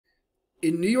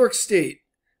In New York State,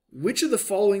 which of the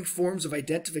following forms of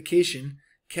identification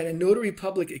can a notary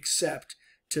public accept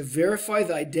to verify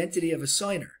the identity of a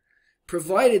signer,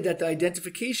 provided that the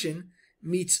identification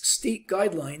meets state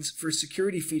guidelines for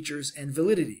security features and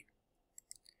validity?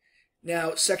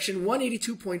 Now, Section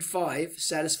 182.5,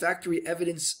 Satisfactory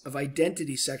Evidence of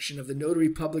Identity section of the Notary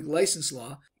Public License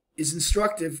Law, is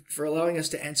instructive for allowing us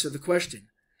to answer the question.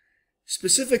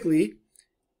 Specifically,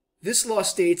 this law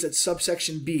states at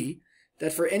subsection B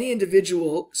that for any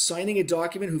individual signing a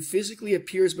document who physically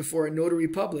appears before a notary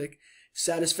public,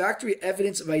 satisfactory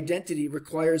evidence of identity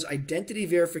requires identity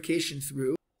verification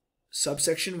through,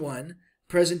 subsection 1,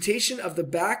 presentation of the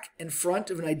back and front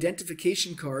of an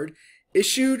identification card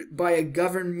issued by a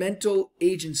governmental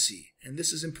agency, and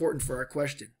this is important for our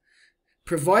question,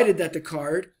 provided that the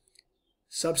card,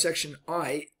 subsection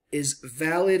I, is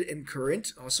valid and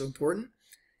current, also important,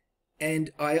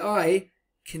 and II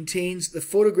contains the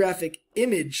photographic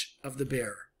image of the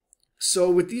bearer. So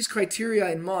with these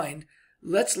criteria in mind,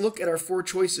 let's look at our four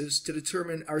choices to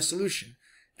determine our solution.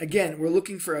 Again, we're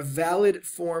looking for a valid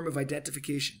form of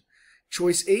identification.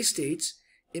 Choice A states,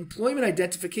 employment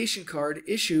identification card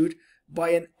issued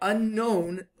by an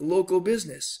unknown local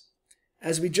business.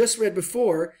 As we just read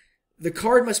before, the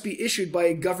card must be issued by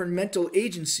a governmental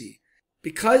agency.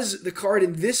 Because the card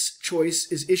in this choice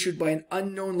is issued by an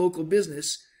unknown local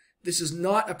business, this is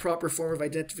not a proper form of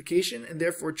identification, and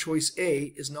therefore choice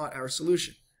A is not our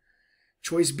solution.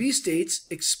 Choice B states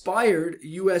expired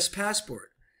U.S. passport.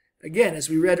 Again, as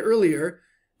we read earlier,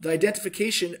 the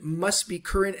identification must be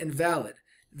current and valid.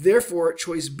 Therefore,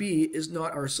 choice B is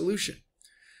not our solution.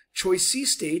 Choice C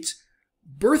states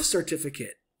birth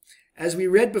certificate. As we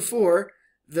read before,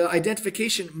 the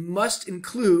identification must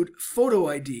include photo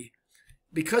ID.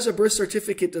 Because a birth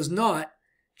certificate does not,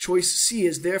 choice C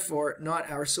is therefore not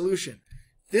our solution.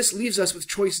 This leaves us with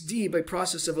choice D by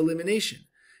process of elimination.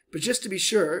 But just to be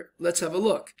sure, let's have a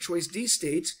look. Choice D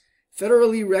states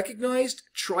federally recognized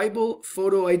tribal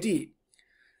photo ID.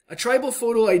 A tribal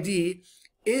photo ID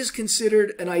is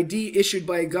considered an ID issued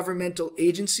by a governmental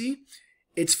agency.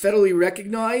 It's federally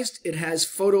recognized, it has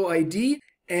photo ID,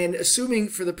 and assuming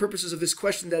for the purposes of this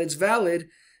question that it's valid,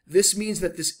 this means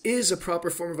that this is a proper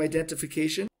form of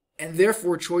identification, and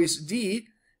therefore choice D,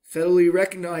 federally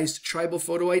recognized tribal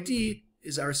photo ID,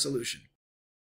 is our solution.